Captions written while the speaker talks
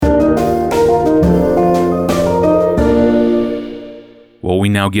We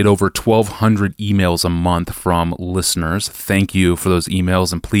now get over 1,200 emails a month from listeners. Thank you for those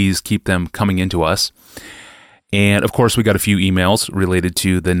emails, and please keep them coming into us. And of course, we got a few emails related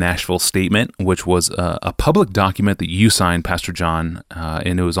to the Nashville statement, which was a public document that you signed, Pastor John,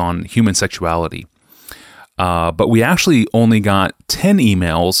 and it was on human sexuality. But we actually only got 10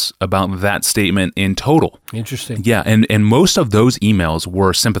 emails about that statement in total. Interesting. Yeah, and most of those emails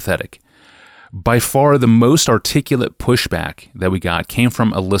were sympathetic. By far, the most articulate pushback that we got came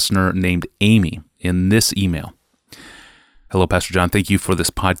from a listener named Amy in this email. Hello, Pastor John. Thank you for this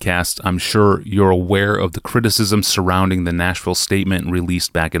podcast. I'm sure you're aware of the criticism surrounding the Nashville statement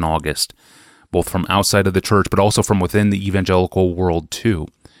released back in August, both from outside of the church, but also from within the evangelical world, too.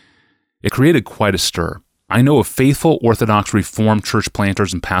 It created quite a stir. I know of faithful Orthodox Reformed church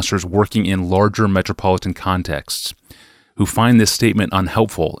planters and pastors working in larger metropolitan contexts who find this statement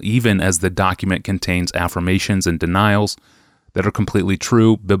unhelpful, even as the document contains affirmations and denials that are completely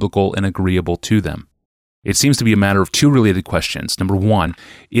true, biblical, and agreeable to them. It seems to be a matter of two related questions. Number one,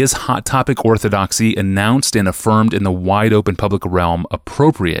 is hot topic orthodoxy announced and affirmed in the wide open public realm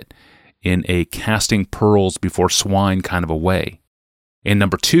appropriate in a casting pearls before swine kind of a way? And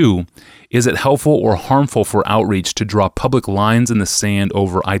number two, is it helpful or harmful for outreach to draw public lines in the sand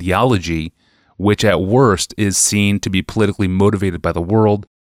over ideology, which at worst is seen to be politically motivated by the world,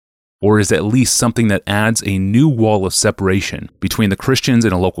 or is at least something that adds a new wall of separation between the Christians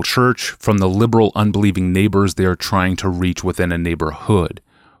in a local church from the liberal, unbelieving neighbors they are trying to reach within a neighborhood,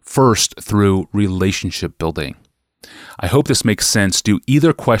 first through relationship building? I hope this makes sense. Do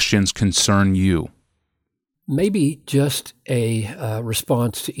either questions concern you? Maybe just a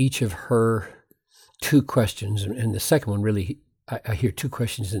response to each of her two questions, and the second one really, I hear two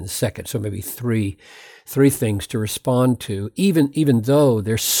questions in the second, so maybe three things to respond to, even though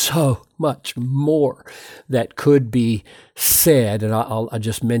there's so much more that could be said, and I'll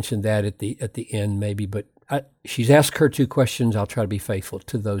just mention that at the end maybe. But she's asked her two questions. I'll try to be faithful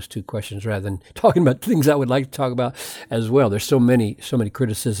to those two questions rather than talking about things I would like to talk about as well. There's so many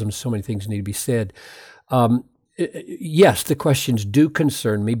criticisms, so many things need to be said. Yes, the questions do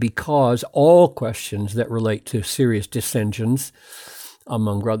concern me because all questions that relate to serious dissensions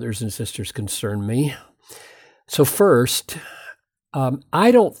among brothers and sisters concern me. So first, I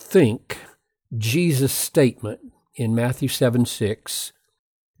don't think Jesus' statement in Matthew 7:6,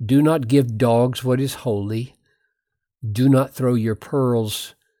 do not give dogs what is holy, do not throw your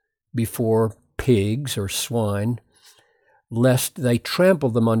pearls before pigs or swine, lest they trample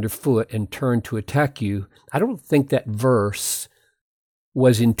them underfoot and turn to attack you. I don't think that verse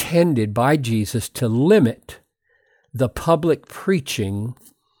was intended by Jesus to limit the public preaching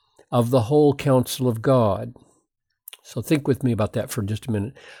of the whole counsel of God. So think with me about that for just a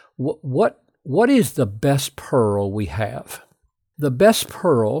minute. What is the best pearl we have? The best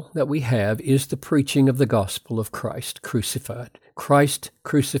pearl that we have is the preaching of the gospel of Christ crucified. Christ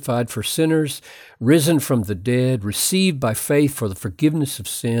crucified for sinners, risen from the dead, received by faith for the forgiveness of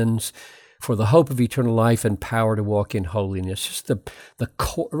sins, for the hope of eternal life and power to walk in holiness. Just the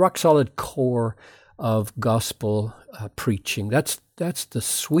core, rock-solid core of gospel preaching. That's the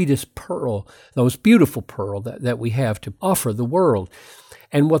sweetest pearl, the most beautiful pearl that we have to offer the world.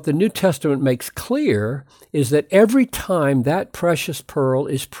 And what the New Testament makes clear is that every time that precious pearl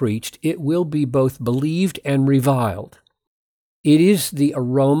is preached, it will be both believed and reviled. It is the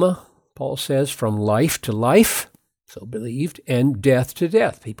aroma, Paul says, from life to life, so believed, and death to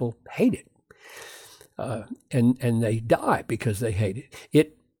death. People hate it. And they die because they hate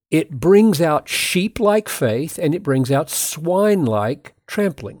it. It brings out sheep-like faith, and it brings out swine-like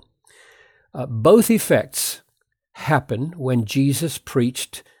trampling. Both effects happen when Jesus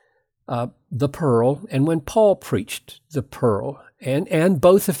preached the pearl and when Paul preached the pearl. And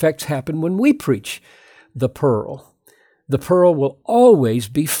both effects happen when we preach the pearl. The pearl will always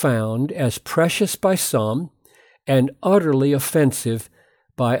be found as precious by some and utterly offensive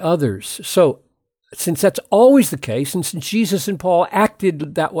by others. So, since that's always the case, and since Jesus and Paul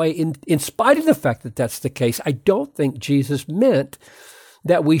acted that way in spite of the fact that that's the case, I don't think Jesus meant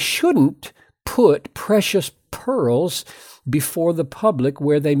that we shouldn't put precious pearls before the public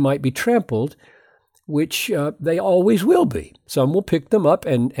where they might be trampled, which they always will be. Some will pick them up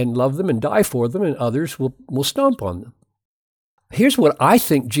and love them and die for them, and others will stomp on them. Here's what I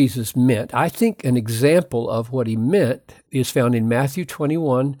think Jesus meant. I think an example of what he meant is found in Matthew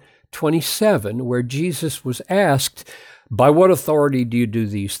 21:27, where Jesus was asked, by what authority do you do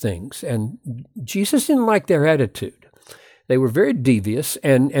these things? And Jesus didn't like their attitude. They were very devious,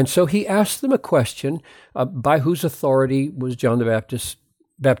 and so he asked them a question, by whose authority was John the Baptist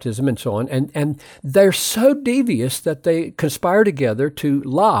baptism and so on. And they're so devious that they conspire together to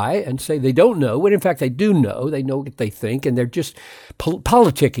lie and say they don't know, when in fact they do know. They know what they think, and they're just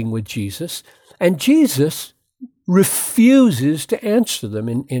politicking with Jesus. And Jesus refuses to answer them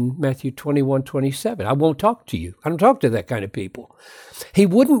in Matthew 21:27. I won't talk to you. I don't talk to that kind of people. He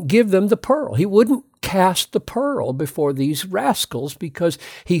wouldn't give them the pearl. He wouldn't cast the pearl before these rascals because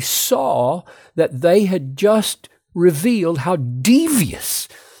he saw that they had just revealed how devious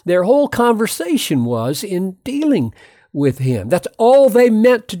their whole conversation was in dealing with him. That's all they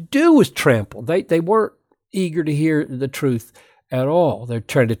meant to do was trample. They weren't eager to hear the truth at all. They're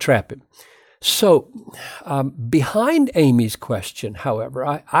trying to trap him. So behind Amy's question, however,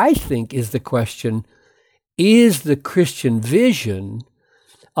 I think is the question, is the Christian vision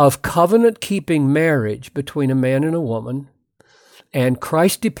of covenant-keeping marriage between a man and a woman and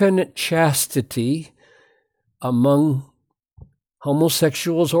Christ-dependent chastity among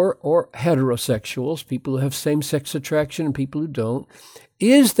homosexuals or heterosexuals, people who have same-sex attraction and people who don't,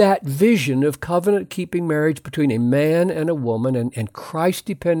 is that vision of covenant-keeping marriage between a man and a woman and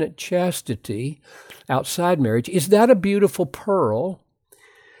Christ-dependent chastity outside marriage, is that a beautiful pearl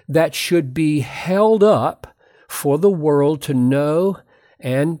that should be held up for the world to know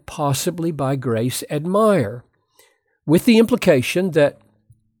and possibly by grace admire, with the implication that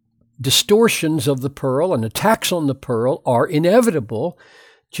distortions of the pearl and attacks on the pearl are inevitable,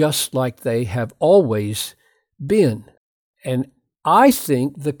 just like they have always been. And I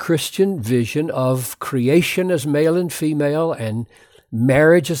think the Christian vision of creation as male and female and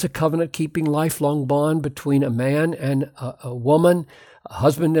marriage as a covenant-keeping lifelong bond between a man and a woman, a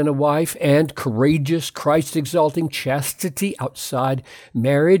husband and a wife, and courageous, Christ-exalting chastity outside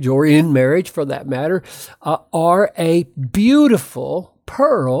marriage or in marriage for that matter, are a beautiful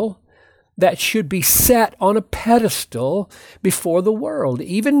pearl that should be set on a pedestal before the world,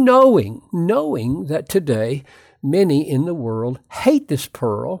 even knowing that today many in the world hate this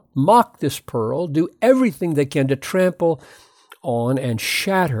pearl, mock this pearl, do everything they can to trample on and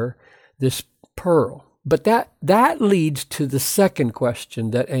shatter this pearl. But that leads to the second question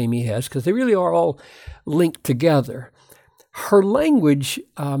that Amy has, because they really are all linked together. Her language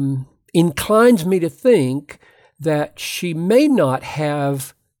inclines me to think that she may not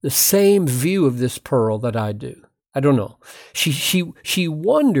have the same view of this pearl that I do. I don't know. She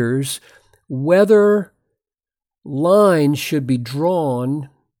wonders whether lines should be drawn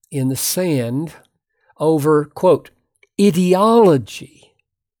in the sand over, quote, ideology,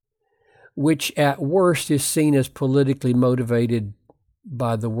 which at worst is seen as politically motivated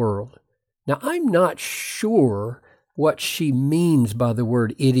by the world. Now, I'm not sure what she means by the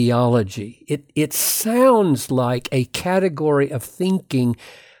word ideology. It sounds like a category of thinking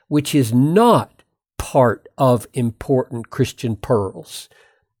which is not part of important Christian pearls,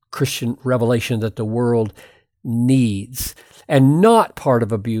 Christian revelation that the world needs, and not part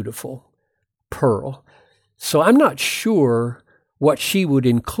of a beautiful pearl. So I'm not sure what she would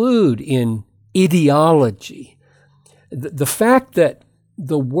include in ideology. The fact that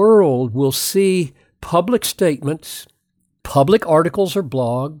the world will see public statements, public articles or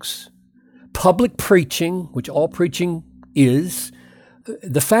blogs, public preaching, which all preaching is,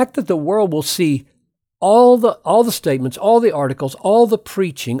 the fact that the world will see all the statements, all the articles, all the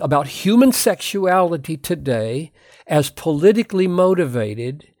preaching about human sexuality today as politically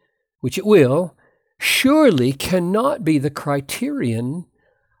motivated, which it will, surely cannot be the criterion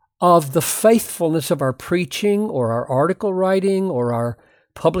of the faithfulness of our preaching or our article writing or our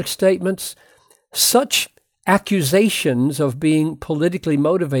public statements. Such accusations of being politically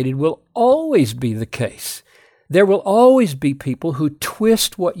motivated will always be the case. There will always be people who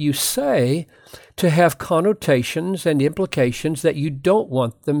twist what you say to have connotations and implications that you don't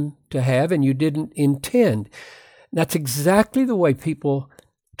want them to have and you didn't intend. That's exactly the way people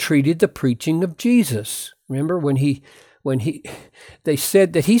treated the preaching of Jesus. Remember when they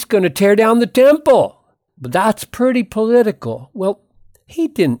said that he's going to tear down the temple, but that's pretty political. Well, he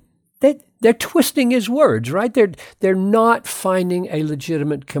didn't. They're twisting his words, right? They're not finding a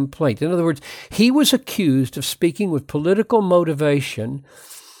legitimate complaint. In other words, he was accused of speaking with political motivation,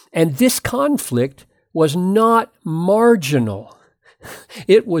 and this conflict was not marginal.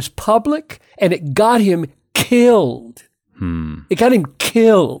 It was public, and it got him killed. It got him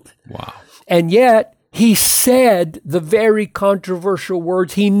killed. Wow. And yet, he said the very controversial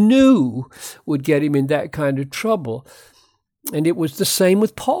words he knew would get him in that kind of trouble. And it was the same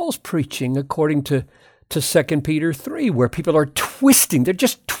with Paul's preaching, according to 2 Peter 3, where people are twisting. They're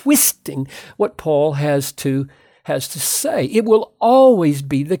just twisting what Paul has to say. It will always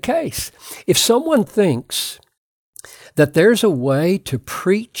be the case. If someone thinks that there's a way to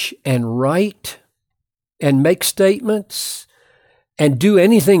preach and write and make statements and do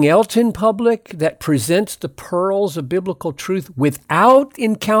anything else in public that presents the pearls of biblical truth without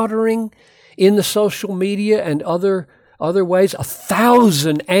encountering in the social media and other ways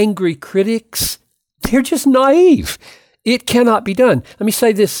 1,000 angry critics. They're just naive. It cannot be done. Let me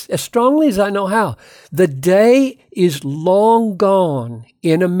say this as strongly as I know how. The day is long gone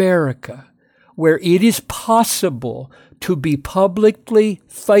in America where it is possible to be publicly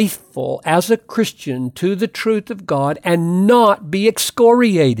faithful as a Christian to the truth of God and not be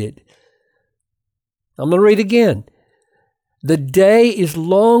excoriated. I'm going to read again. The day is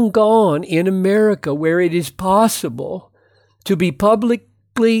long gone in America where it is possible to be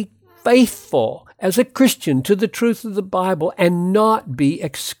publicly faithful as a Christian to the truth of the Bible and not be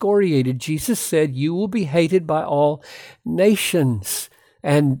excoriated. Jesus said, you will be hated by all nations.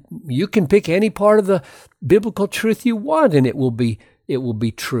 And you can pick any part of the biblical truth you want, and it will be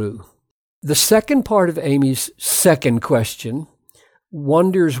true. The second part of Amy's second question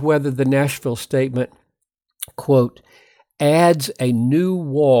wonders whether the Nashville statement, quote, adds a new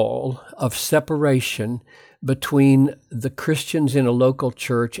wall of separation between the Christians in a local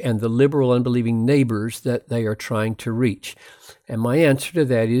church and the liberal, unbelieving neighbors that they are trying to reach. And my answer to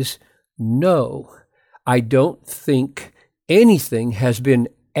that is no. I don't think anything has been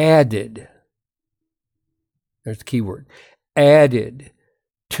added. There's the key word. Added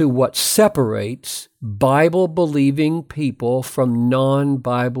to what separates Bible-believing people from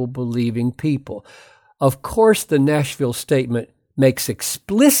non-Bible-believing people. Of course, the Nashville statement makes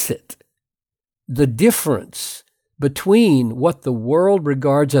explicit the difference between what the world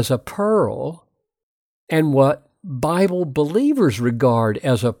regards as a pearl and what Bible believers regard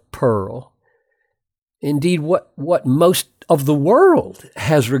as a pearl. Indeed, what most of the world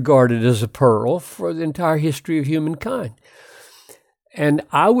has regarded as a pearl for the entire history of humankind. And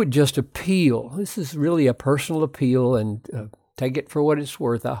I would just appeal, this is really a personal appeal, and take it for what it's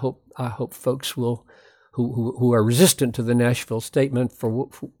worth. I hope folks will, who are resistant to the Nashville statement for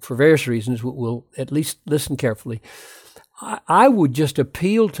various reasons, will at least listen carefully. I would just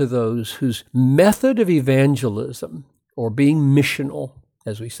appeal to those whose method of evangelism, or being missional,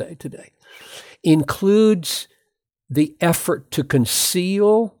 as we say today, includes the effort to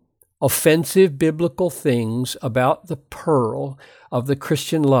conceal offensive biblical things about the pearl of the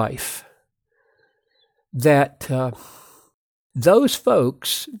Christian life, that those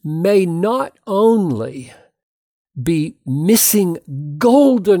folks may not only be missing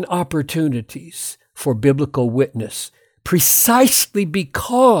golden opportunities for biblical witness precisely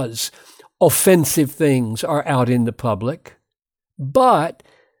because offensive things are out in the public, but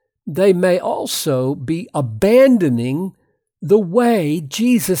they may also be abandoning the way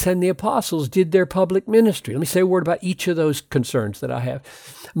Jesus and the apostles did their public ministry. Let me say a word about each of those concerns that I have.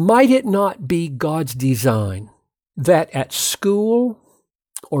 Might it not be God's design that at school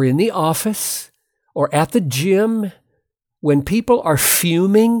or in the office or at the gym, when people are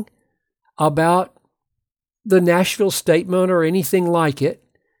fuming about the Nashville statement or anything like it,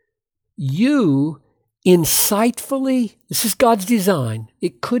 you insightfully, this is God's design,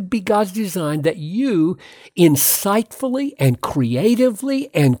 it could be God's design that you insightfully and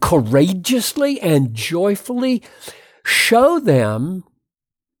creatively and courageously and joyfully show them,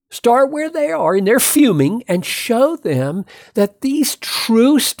 start where they are in their fuming, and show them that these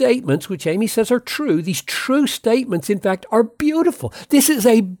true statements, which Amy says are true, these true statements, in fact, are beautiful. This is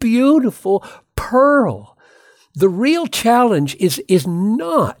a beautiful pearl. The real challenge is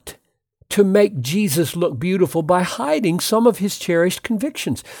not to make Jesus look beautiful by hiding some of his cherished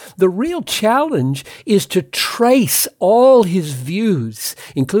convictions. The real challenge is to trace all his views,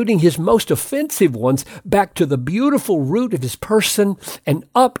 including his most offensive ones, back to the beautiful root of his person and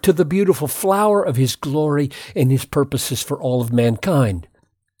up to the beautiful flower of his glory and his purposes for all of mankind.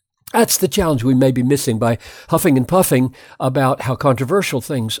 That's the challenge we may be missing by huffing and puffing about how controversial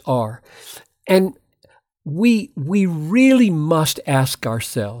things are. And we really must ask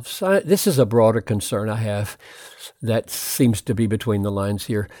ourselves, this is a broader concern I have that seems to be between the lines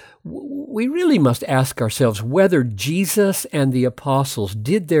here. We really must ask ourselves whether Jesus and the apostles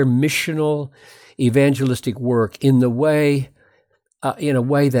did their missional evangelistic work in a way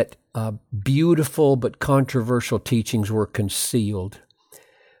that beautiful but controversial teachings were concealed.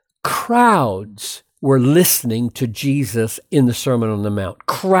 Crowds were listening to Jesus in the Sermon on the Mount.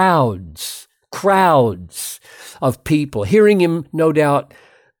 Crowds of people, hearing him, no doubt,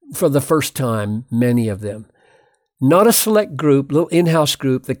 for the first time, many of them. Not a select group, little in-house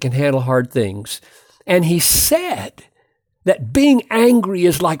group that can handle hard things. And he said that being angry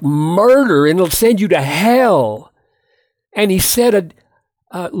is like murder and it'll send you to hell. And he said,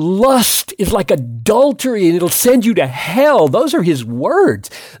 lust is like adultery and it'll send you to hell. Those are his words.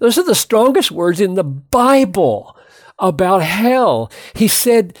 Those are the strongest words in the Bible about hell. He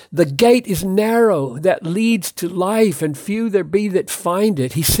said, the gate is narrow that leads to life and few there be that find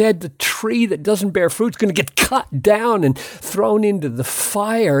it. He said, the tree that doesn't bear fruit is going to get cut down and thrown into the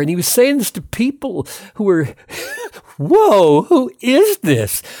fire. And he was saying this to people who were, whoa, who is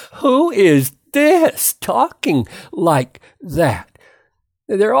this? Who is this talking like that?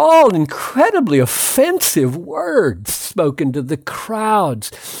 They're all incredibly offensive words spoken to the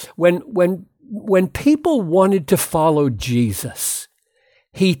crowds. When people wanted to follow Jesus,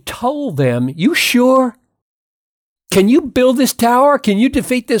 he told them, you sure? Can you build this tower? Can you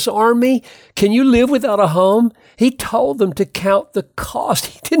defeat this army? Can you live without a home? He told them to count the cost.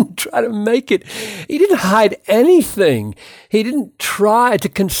 He didn't try to make it. He didn't hide anything. He didn't try to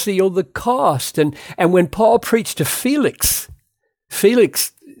conceal the cost. And when Paul preached to Felix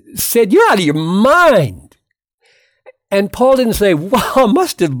said, you're out of your mind. And Paul didn't say, wow, I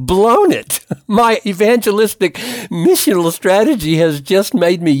must have blown it. My evangelistic missional strategy has just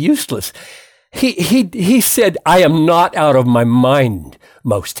made me useless. He said, I am not out of my mind,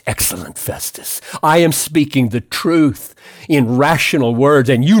 most excellent Festus. I am speaking the truth in rational words,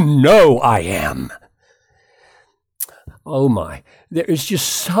 and you know I am. Oh my, there is just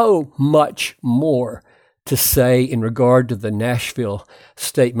so much more to say in regard to the Nashville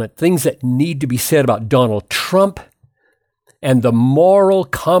statement, things that need to be said about Donald Trump and the moral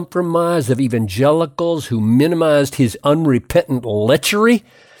compromise of evangelicals who minimized his unrepentant lechery,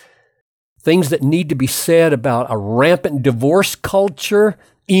 things that need to be said about a rampant divorce culture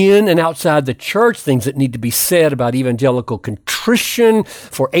in and outside the church, things that need to be said about evangelical contrition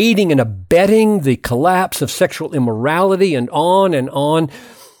for aiding and abetting the collapse of sexual immorality, and on and on.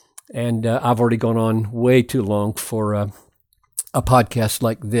 And I've already gone on way too long for a podcast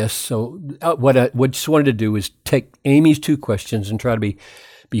like this. So what I just wanted to do is take Amy's two questions and try to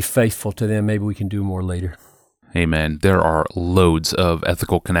be faithful to them. Maybe we can do more later. Amen. There are loads of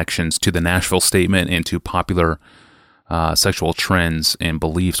ethical connections to the Nashville statement and to popular sexual trends and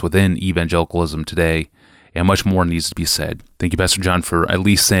beliefs within evangelicalism today, and much more needs to be said. Thank you, Pastor John, for at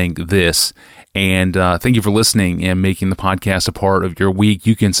least saying this. And thank you for listening and making the podcast a part of your week.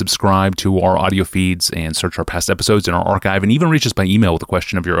 You can subscribe to our audio feeds and search our past episodes in our archive, and even reach us by email with a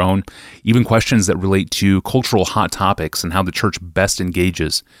question of your own, even questions that relate to cultural hot topics and how the church best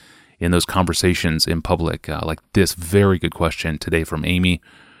engages in those conversations in public, like this very good question today from Amy.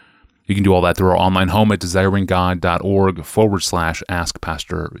 You can do all that through our online home at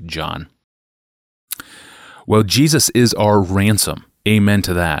desiringgod.org/askpastorjohn. Well, Jesus is our ransom. Amen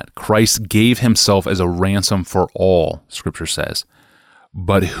to that. Christ gave himself as a ransom for all, Scripture says.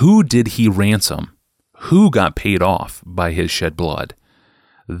 But who did he ransom? Who got paid off by his shed blood?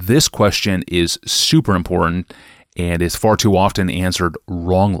 This question is super important and is far too often answered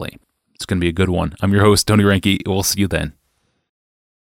wrongly. It's going to be a good one. I'm your host, Tony Reinke. We'll see you then.